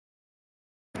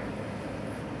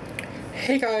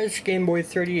Hey guys,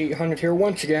 GameBoy3800 here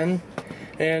once again,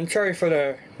 and sorry for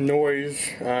the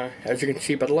noise. As you can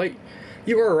see by the light,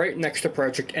 you are right next to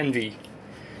Project Envy,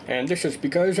 and this is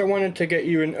because I wanted to get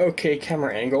you an okay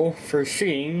camera angle for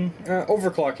seeing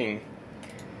overclocking.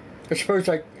 I suppose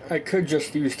I could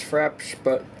just use fraps,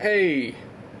 but hey,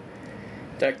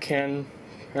 that can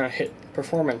hit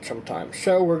performance sometimes.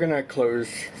 So we're gonna close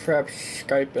fraps,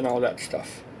 Skype, and all that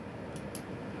stuff.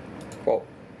 Well,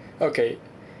 okay.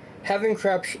 Having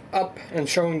fraps up and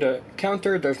showing the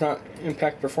counter does not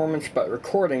impact performance, but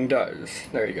recording does.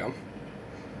 There you go.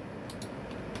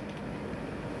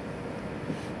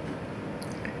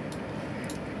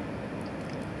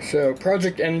 So,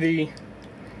 Project Envy,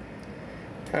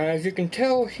 as you can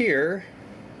tell here,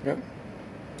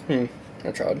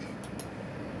 that's odd.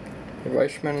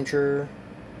 Device Manager.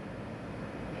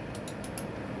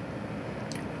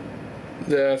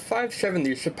 The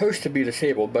 570 is supposed to be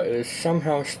disabled, but it is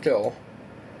somehow still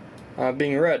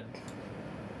being read.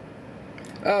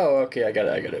 Oh, okay, I got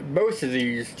it. Both of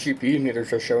these GPU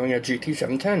meters are showing a GT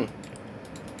 710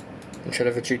 instead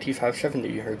of a GT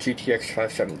 570 or GTX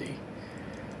 570.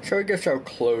 So I guess I'll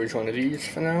close one of these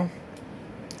for now.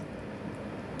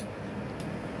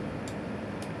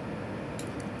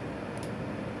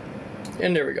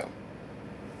 And there we go.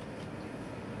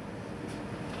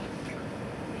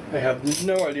 I have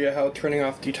no idea how turning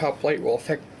off the top light will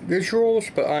affect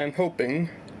visuals, but I'm hoping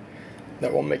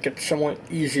that will make it somewhat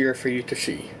easier for you to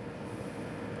see.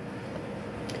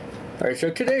 Alright, so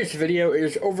today's video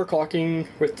is overclocking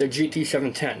with the GT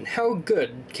 710. How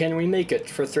good can we make it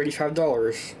for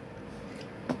 $35?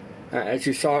 As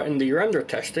you saw in the render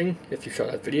testing, if you saw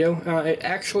that video, it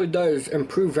actually does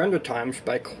improve render times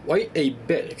by quite a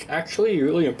bit. It's actually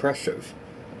really impressive.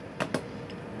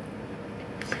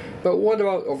 But what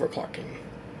about overclocking?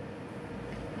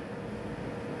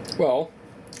 Well,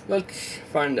 let's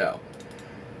find out.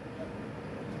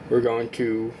 We're going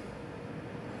to...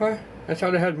 What? I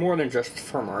thought it had more than just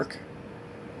firmware.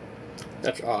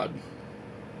 That's odd.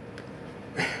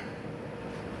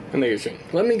 Amazing.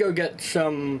 Let me go get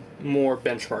some more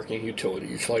benchmarking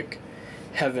utilities like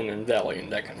Heaven and Valley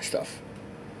and that kind of stuff.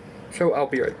 So I'll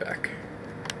be right back.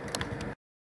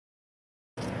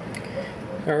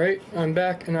 Alright, I'm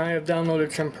back and I have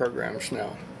downloaded some programs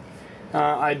now.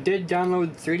 I did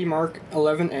download 3D Mark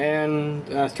 11 and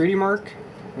 3D Mark,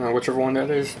 whichever one that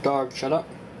is. Dog, shut up.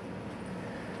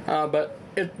 But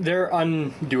they're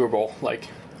undoable. Like,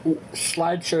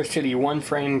 Slideshow City, 1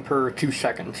 frame per 2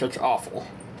 seconds. That's awful.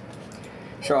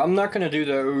 So I'm not going to do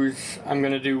those. I'm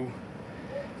going to do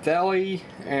Valley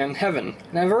and Heaven.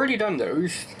 And I've already done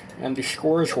those, and the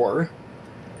scores were...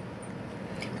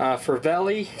 for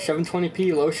Valley,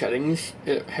 720p low settings,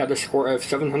 it had a score of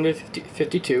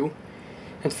 752,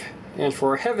 and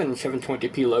for Heaven,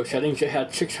 720p low settings, it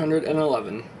had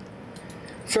 611.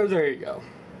 So there you go.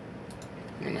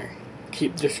 I'm gonna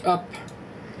keep this up,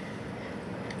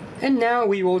 and now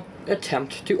we will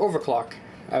attempt to overclock.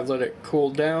 I've let it cool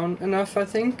down enough, I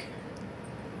think.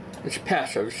 It's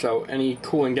passive, so any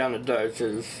cooling down it does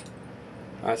is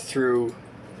through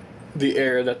the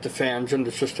air that the fans in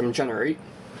the system generate.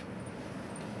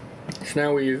 So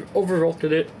now we've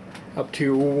overvolted it up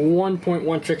to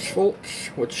 1.16 volts,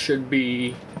 which should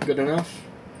be good enough.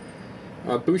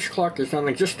 Boost clock is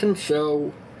non-existent,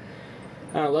 so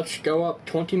let's go up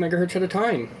 20 megahertz at a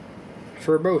time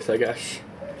for both, I guess.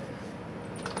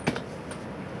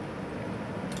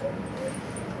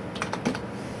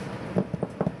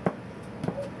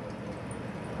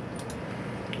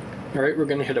 Alright, we're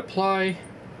going to hit apply.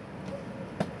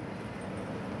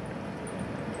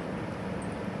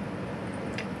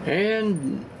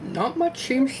 And not much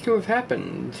seems to have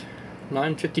happened.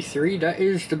 953, that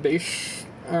is the base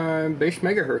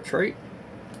megahertz, right?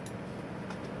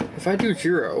 If I do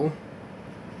 0,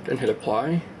 then hit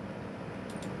apply,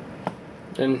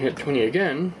 then hit 20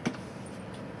 again,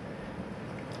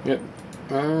 yep,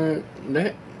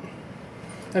 that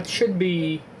should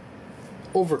be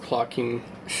overclocking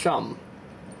some.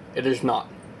 It is not.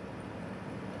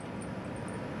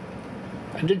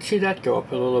 I did see that go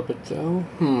up a little bit though.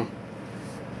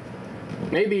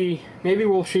 Maybe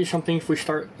we'll see something if we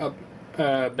start up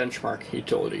benchmark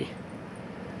utility.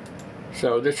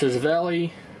 So this is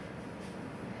Valley.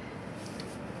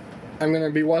 I'm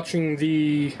gonna be watching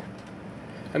the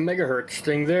megahertz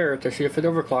thing there to see if it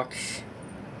overclocks.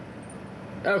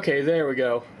 Okay, there we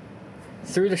go.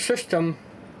 Through the system,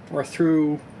 or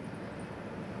through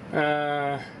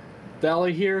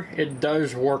Valley here, it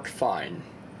does work fine.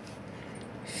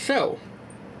 So,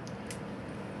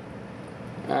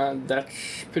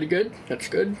 that's pretty good. That's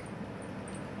good.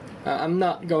 I'm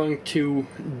not going to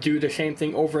do the same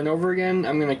thing over and over again.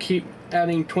 I'm going to keep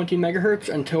adding 20 megahertz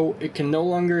until it can no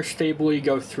longer stably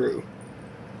go through.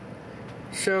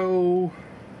 So,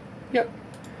 yep.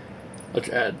 Let's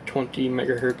add 20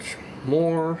 megahertz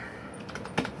more.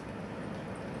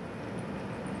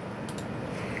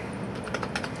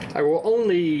 I will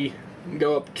only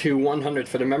go up to 100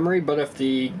 for the memory, but if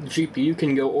the GPU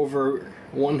can go over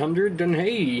 100, then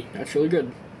hey, that's really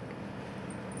good.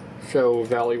 So,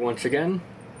 Valley once again.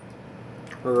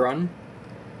 Run.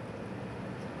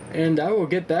 And I will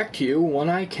get back to you when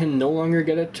I can no longer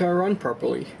get it to run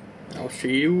properly. I'll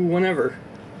see you whenever.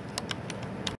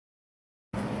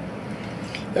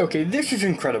 Okay, this is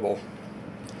incredible.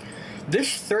 This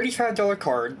 $35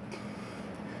 card,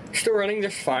 still running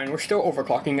this fine. We're still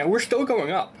overclocking now. We're still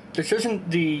going up. This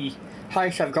isn't the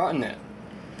highest I've gotten it.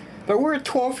 But we're at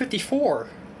 1254.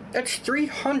 That's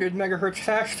 300 megahertz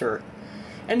faster.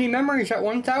 And the memory is at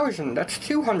 1000. That's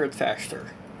 200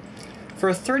 faster. For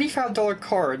a $35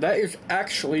 card, that is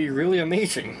actually really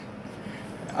amazing.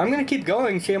 I'm going to keep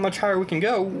going, see how much higher we can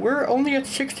go. We're only at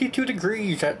 62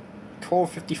 degrees at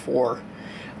 1254.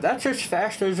 That's as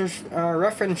fast as this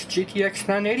reference GTX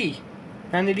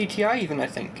 980 Ti even, I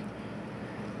think.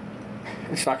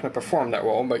 It's not going to perform that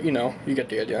well, but you know, you get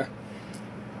the idea.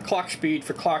 Clock speed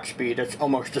for clock speed, it's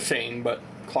almost the same, but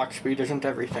clock speed isn't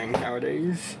everything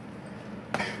nowadays.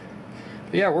 But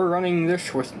yeah, we're running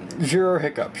this with 0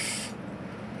 hiccups.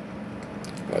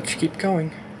 Let's keep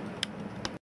going.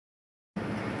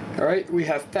 Alright, we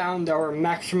have found our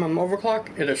maximum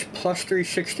overclock. It is plus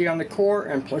 360 on the core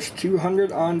and plus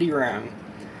 200 on the RAM.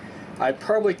 I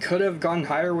probably could have gone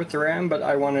higher with the RAM, but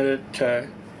I wanted it to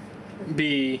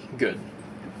be good.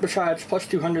 Besides, plus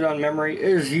 200 on memory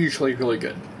is usually really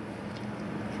good.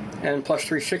 And plus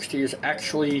 360 is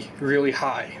actually really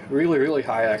high. Really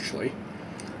high, actually.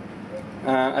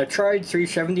 I tried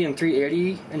 370 and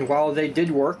 380, and while they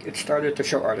did work, it started to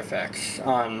show artifacts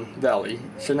on Valley.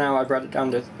 So now I brought it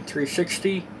down to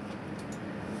 360,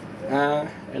 and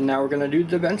now we're going to do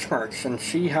the benchmarks and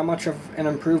see how much of an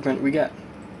improvement we get.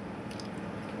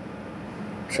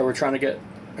 So we're trying to get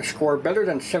a score better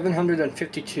than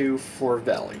 752 for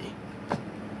Valley.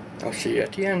 I'll see you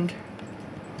at the end.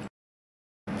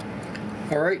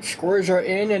 Alright, scores are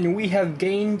in, and we have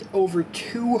gained over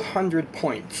 200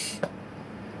 points.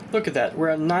 Look at that, we're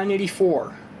at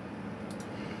 984.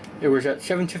 It was at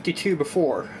 752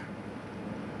 before.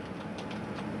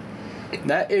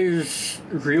 That is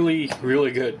really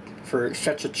good for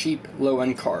such a cheap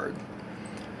low-end card.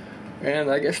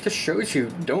 And I guess this shows you,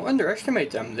 don't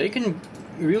underestimate them. They can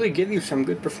really give you some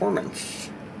good performance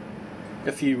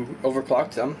if you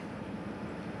overclock them.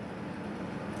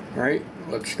 Alright,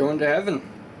 let's go into heaven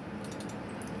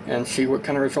and see what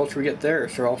kind of results we get there.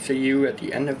 So I'll see you at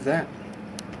the end of that.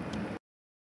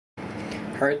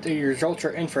 Alright, the results are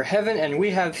in for heaven, and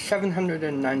we have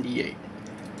 798,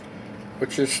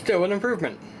 which is still an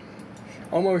improvement.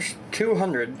 Almost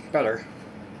 200 better.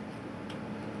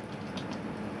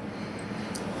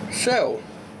 So,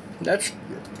 that's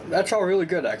all really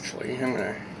good, actually. I'm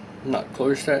going to not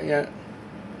close that yet.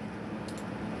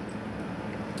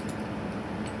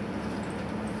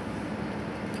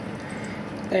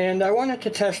 And I wanted to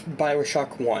test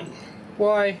Bioshock 1.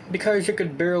 Why? Because it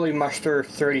could barely muster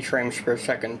 30 frames per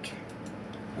second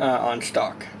on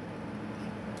stock.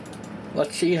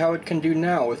 Let's see how it can do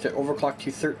now with it overclocked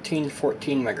to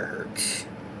 1314 megahertz.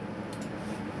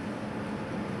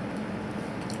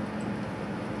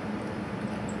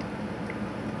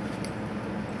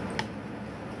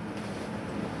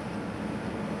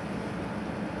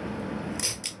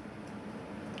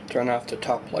 Turn off the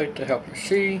top light to help you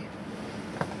see.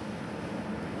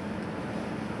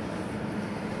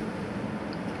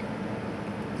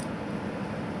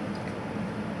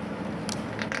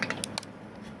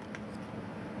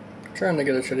 Trying to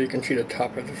get it so that you can see the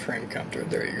top of the frame counter.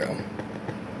 There you go.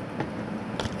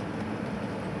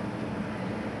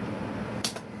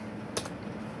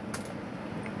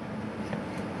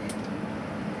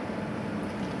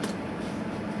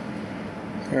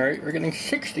 Alright, we're getting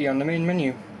 60 on the main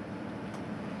menu.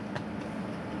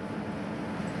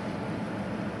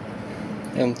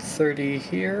 And 30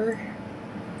 here.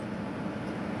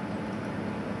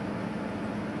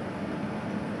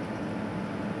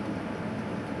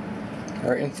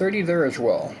 Alright, and 30 there as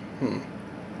well.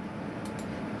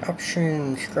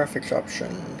 Options, graphics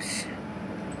options.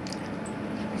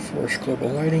 Force global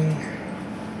lighting.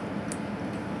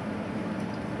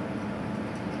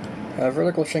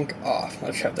 Vertical sync off.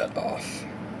 Let's have that off.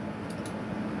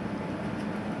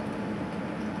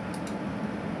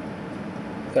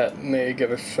 That may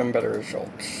give us some better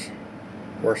results.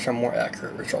 or some more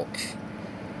accurate results.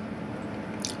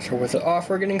 So with it off,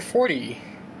 we're getting 40,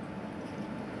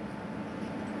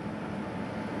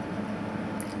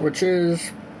 which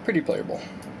is pretty playable.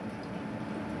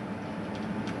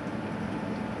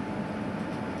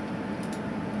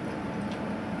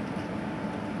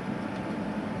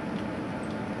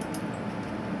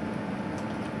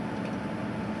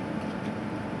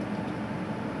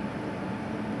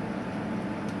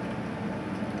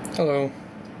 Hello.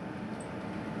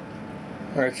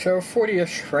 Alright, so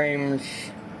 40-ish frames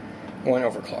when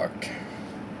overclocked.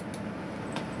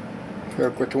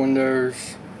 Work with the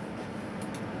windows.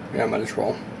 Yeah, might as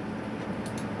well.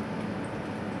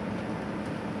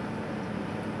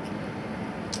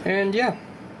 And yeah.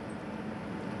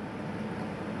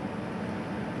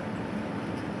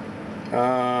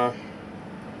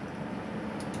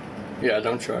 Yeah,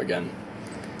 don't show again.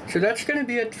 So that's gonna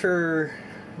be it for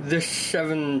this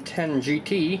 710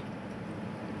 GT.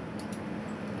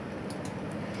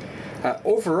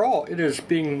 Overall, it is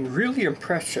being really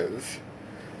impressive.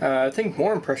 I think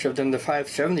more impressive than the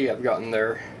 570 I've gotten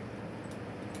there.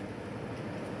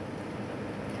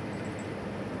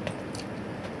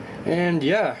 And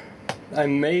yeah, I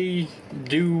may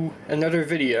do another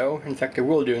video. In fact, I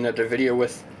will do another video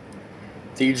with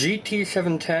the GT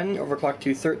 710 overclocked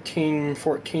to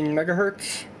 1314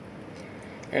 megahertz.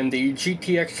 And the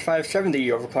GTX 570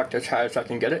 overclocked as high as I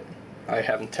can get it. I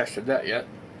haven't tested that yet.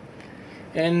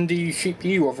 And the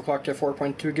CPU overclocked to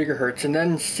 4.2 gigahertz. And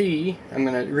then I'm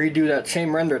going to redo that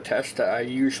same render test that I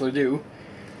usually do.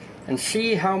 And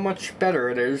see how much better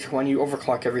it is when you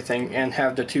overclock everything and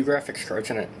have the 2 graphics cards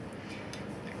in it.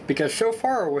 Because so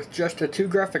far, with just the 2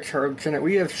 graphics cards in it,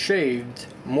 we have shaved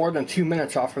more than 2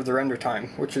 minutes off of the render time,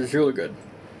 which is really good.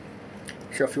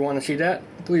 So if you want to see that,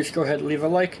 please go ahead and leave a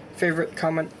like, favorite,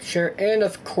 comment, share, and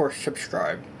of course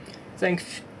subscribe.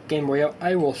 Thanks, Game Boy out.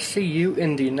 I will see you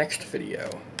in the next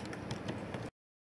video.